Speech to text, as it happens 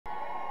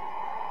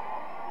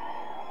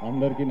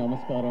అందరికీ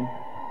నమస్కారం.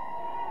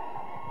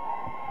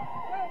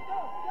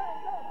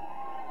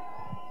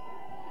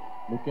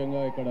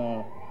 ముఖ్యంగా ఇక్కడ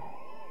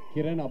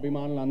కిరణ్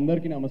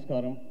అభిమానులందరికీ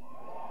నమస్కారం.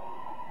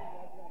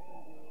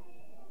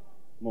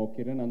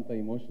 కిరణ్ అంత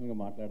ఎమోషనల్గా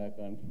మాట్లాడాక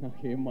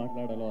నాకేం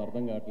మాట్లాడాలో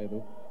అర్థం కావట్లేదు.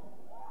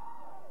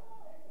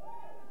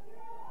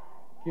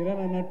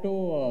 కిరణ్ అన్నట్టు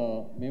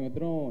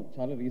మేమిద్దరం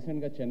చాలా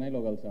రీసెంట్గా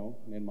చెన్నైలో కలిసాము.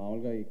 నేను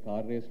మామూలుగా ఈ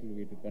కార్ రేసులు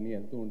వీటికని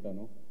వెళ్తూ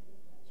ఉంటాను.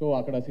 సో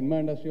అక్కడ సినిమా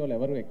ఇండస్ట్రీ వాళ్ళు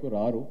ఎవరు ఎక్కువ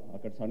రారు.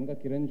 అక్కడ సడన్గా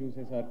కిరణ్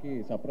చూసేసరికి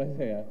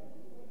సర్ప్రైజ్ అయ్యా.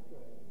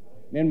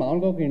 నేను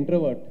మామూలుగా ఒక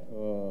introvert,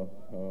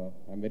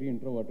 I'm very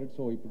introverted.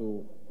 So ఇప్పుడు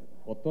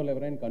కొత్త వాళ్ళు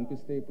ఎవరైనా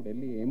కనిపిస్తే ఇప్పుడు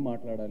వెళ్ళి ఏం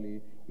మాట్లాడాలి,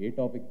 ఏ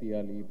టాపిక్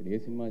తీయాలి, ఇప్పుడు ఏ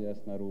సినిమా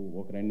చేస్తున్నారు,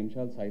 ఒక 2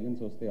 నిమిషాలు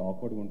సైలెన్స్ వస్తే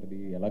ఆక్వర్డ్గా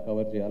ఉంటుంది, ఎలా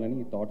కవర్ చేయాలని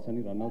ఈ థాట్స్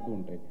అన్ని రన్ అవుతూ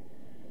ఉంటాయి.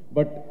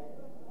 బట్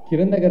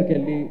కిరణ్ దగ్గరికి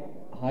వెళ్ళి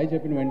హాయ్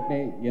చెప్పిన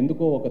వెంటనే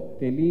ఎందుకో ఒక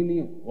తెలియని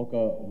ఒక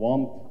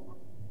వార్మ్త్,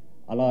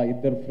 అలా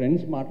ఇద్దరు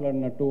ఫ్రెండ్స్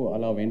మాట్లాడినట్టు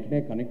అలా వెంటనే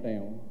కనెక్ట్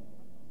అయ్యాము.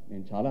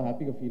 నేను చాలా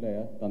హ్యాపీగా ఫీల్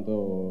అయ్యా తనతో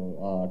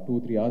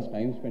 2-3 అవర్స్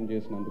టైం స్పెండ్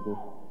చేసినందుకు.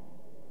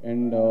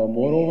 అండ్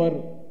మోర్ ఓవర్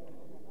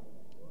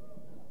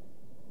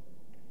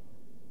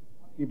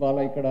ఇవాళ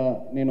ఇక్కడ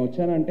నేను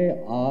వచ్చానంటే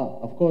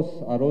అఫ్కోర్స్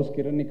ఆ రోజు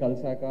కిరణ్ని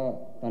కలిసాక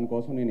తన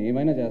కోసం నేను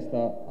ఏమైనా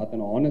చేస్తా,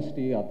 అతని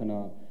ఆనెస్టీ,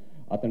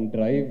 అతని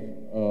డ్రైవ్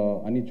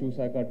అని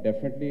చూశాక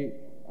definitely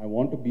I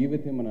want to be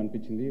with him అని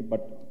అనిపించింది.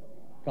 బట్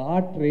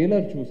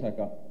ట్రైలర్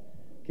చూశాక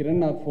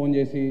కిరణ్ నాకు ఫోన్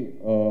చేసి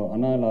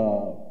అన్న అలా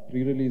ప్రీ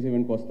రిలీజ్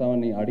ఈవెంట్కి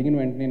వస్తామని అడిగిన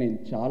వెంటనే నేను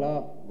చాలా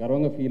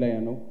గర్వంగా ఫీల్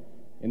అయ్యాను.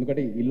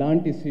 ఎందుకంటే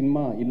ఇలాంటి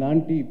సినిమా,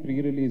 ఇలాంటి ప్రీ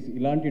రిలీజ్,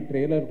 ఇలాంటి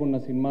ట్రైలర్కు ఉన్న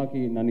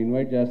సినిమాకి నన్ను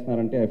ఇన్వైట్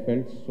చేస్తున్నారంటే I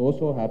felt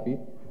so happy.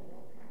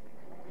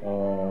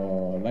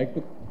 Like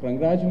to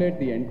congratulate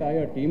the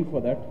entire team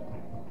for that.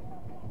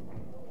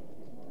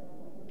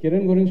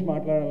 Kiran గురించి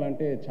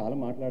మాట్లాడాలంటే చాలా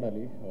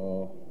మాట్లాడాలి.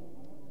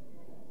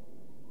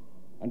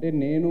 అంటే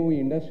నేను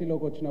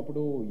ఇండస్ట్రీలోకి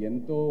వచ్చినప్పుడు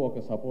ఎంతో ఒక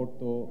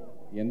సపోర్ట్తో,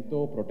 ఎంతో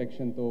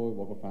ప్రొటెక్షన్తో,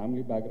 ఒక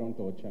ఫ్యామిలీ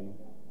బ్యాక్గ్రౌండ్తో వచ్చాను.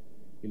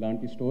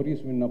 ఇలాంటి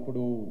స్టోరీస్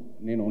విన్నప్పుడు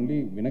నేను ఓన్లీ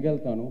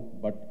వినగలుగుతాను,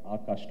 బట్ ఆ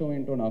కష్టం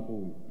ఏంటో నాకు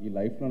ఈ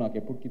లైఫ్లో నాకు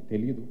ఎప్పటికీ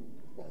తెలియదు.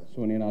 సో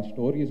నేను ఆ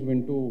స్టోరీస్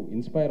వింటూ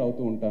ఇన్స్పైర్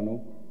అవుతూ ఉంటాను.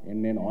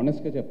 అండ్ నేను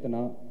ఆనెస్ట్గా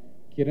చెప్తున్నా,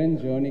 కిరణ్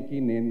జర్నీకి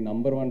నేను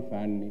నంబర్ 1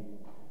 ఫ్యాన్ని.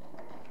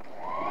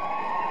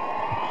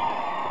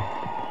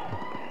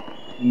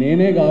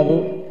 నేనే కాదు,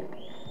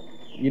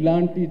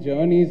 ఇలాంటి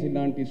జర్నీస్,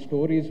 ఇలాంటి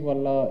స్టోరీస్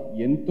వల్ల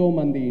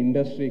ఎంతోమంది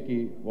ఇండస్ట్రీకి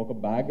ఒక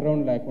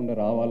బ్యాక్గ్రౌండ్ లేకుండా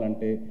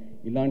రావాలంటే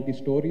ఇలాంటి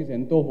స్టోరీస్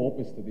ఎంతో హోప్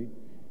ఇస్తుంది.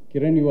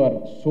 Kiran, you are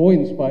so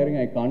inspiring,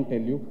 I can't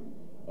tell you.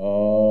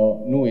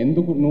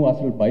 నువ్వు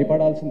అసలు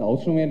భయపడాల్సిన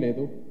అవసరమే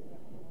లేదు.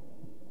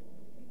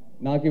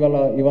 నాకు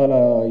ఇవాళ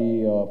ఈ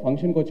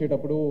ఫంక్షన్కి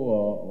వచ్చేటప్పుడు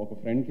ఒక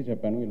ఫ్రెండ్కి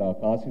చెప్పాను,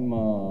 ఇలా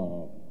సినిమా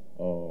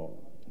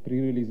ప్రీ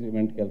రిలీజ్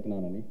ఈవెంట్కి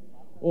వెళ్తున్నానని.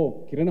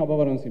 కిరణ్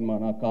అబ్బవరం సినిమా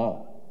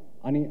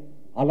అని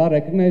అలా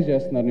రికగ్నైజ్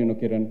చేస్తున్నారు నేను.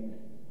 కిరణ్,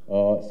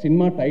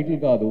 సినిమా టైటిల్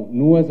కాదు,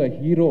 నువ్వు యాజ్ అ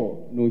హీరో,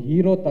 నువ్వు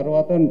హీరో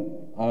తర్వాత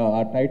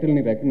ఆ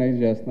టైటిల్ని రికగ్నైజ్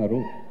చేస్తున్నారు.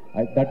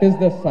 That is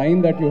the sign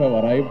that you have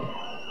arrived.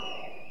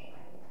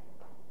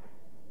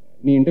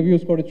 నీ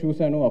ఇంటర్వ్యూస్ కూడా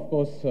చూశాను.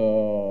 అఫ్కోర్స్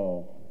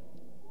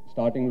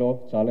స్టార్టింగ్లో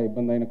చాలా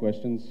ఇబ్బంది అయిన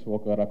క్వశ్చన్స్,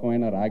 ఒక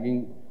రకమైన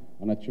ర్యాగింగ్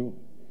అనొచ్చు.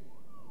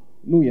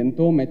 నువ్వు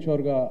ఎంతో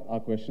మెచ్యూర్గా ఆ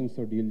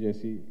క్వశ్చన్స్తో డీల్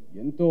చేసి,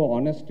 ఎంతో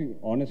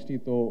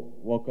ఆనెస్టీతో,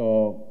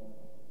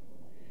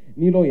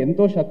 నీలో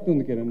ఎంతో శక్తి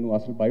ఉంది కిరణ్. నువ్వు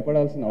అసలు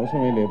భయపడాల్సిన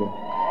అవసరమే లేదు.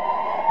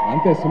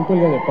 అంతే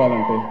సింపుల్గా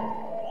చెప్పాలంటే.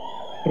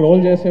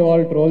 ట్రోల్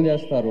చేసేవాళ్ళు ట్రోల్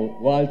చేస్తారు,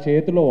 వాళ్ళ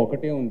చేతిలో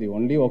ఒకటే ఉంది,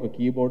 ఓన్లీ ఒక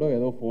కీబోర్డో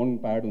ఏదో ఫోన్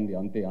ప్యాడ్ ఉంది,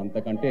 అంతే,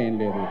 అంతకంటే ఏం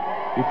లేదు.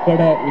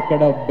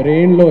 ఇక్కడ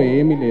బ్రెయిన్లో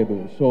ఏమీ లేదు.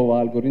 సో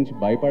వాళ్ళ గురించి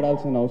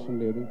భయపడాల్సిన అవసరం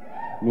లేదు.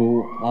 నువ్వు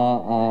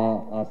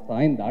ఆ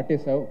స్థాయిని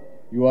దాటేసావు.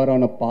 You are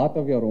on a path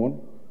of your own.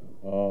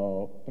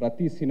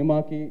 ప్రతి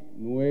సినిమాకి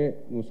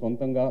నువ్వు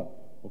సొంతంగా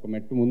ఒక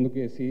మెట్టు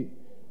ముందుకేసి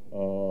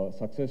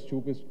సక్సెస్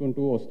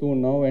చూపించుకుంటూ వస్తూ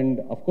ఉన్నావు. అండ్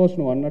అఫ్కోర్స్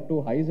నువ్వు అన్నట్టు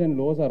highs and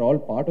lows are all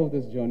part of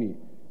this journey.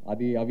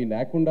 అవి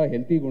లేకుండా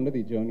హెల్తీగా ఉండదు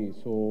ఈ journey.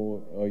 So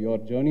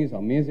your journey is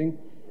amazing.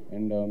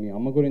 And మీ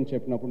అమ్మ గురించి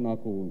చెప్పినప్పుడు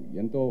నాకు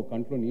ఎంతో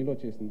కంట్లో నీళ్ళు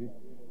వచ్చేసింది.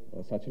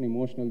 Such an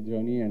emotional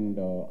journey. And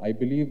I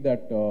believe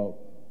that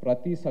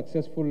ప్రతి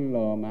సక్సెస్ఫుల్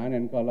మ్యాన్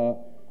వెనకాల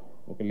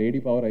ఒక లేడీ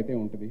పవర్ అయితే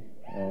ఉంటుంది.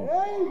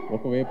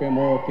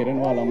 ఒకవైపేమో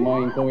కిరణ్ వాళ్ళ అమ్మ,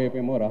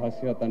 ఇంకోవైపేమో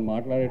రహస్య. తను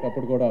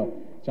మాట్లాడేటప్పుడు కూడా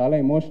చాలా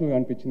ఎమోషనల్గా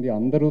అనిపించింది.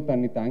 అందరూ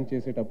తన్ని థ్యాంక్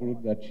చేసేటప్పుడు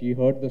that she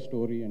heard the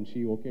story and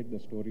she ఓకేడ్ the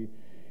story.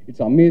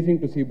 It's amazing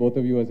to see both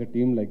of you as a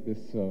team like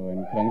this, and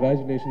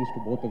congratulations to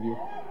both of you.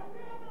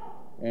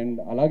 And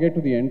alage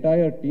to the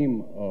entire team,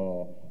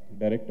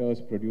 directors,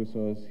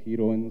 producers,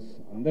 heroines,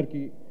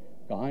 andarki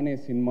kaane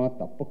cinema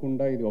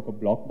tappakunda idi oka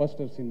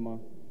blockbuster cinema.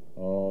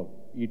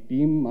 ఈ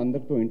team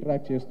అందరితో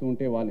interact చేస్తూ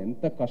ఉంటే వాళ్ళు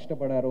ఎంత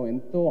కష్టపడారో,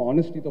 ఎంతో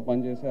ఆనెస్టీతో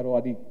పనిచేశారో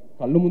అది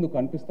కళ్ళు ముందు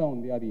కనిపిస్తూ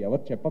ఉంది. అది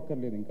ఎవరు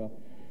చెప్పక్కర్లేదు ఇంకా.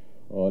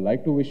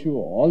 Like to wish you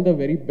all the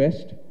very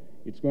best.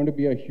 It's going to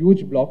be a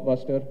huge block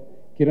buster.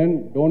 Kiran,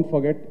 don't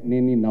forget,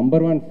 నేను నీ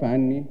నంబర్ 1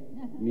 ఫ్యాన్ని.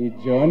 నీ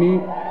journey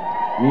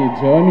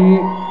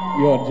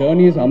your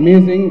journey is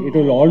amazing. It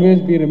will always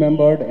be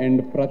remembered.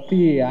 And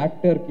prati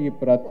actor ki,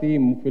 prati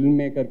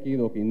filmmaker ki,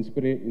 it is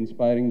an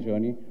inspiring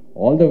journey.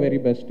 All the very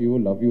best to you.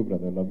 Love you,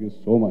 brother. Love you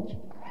so much.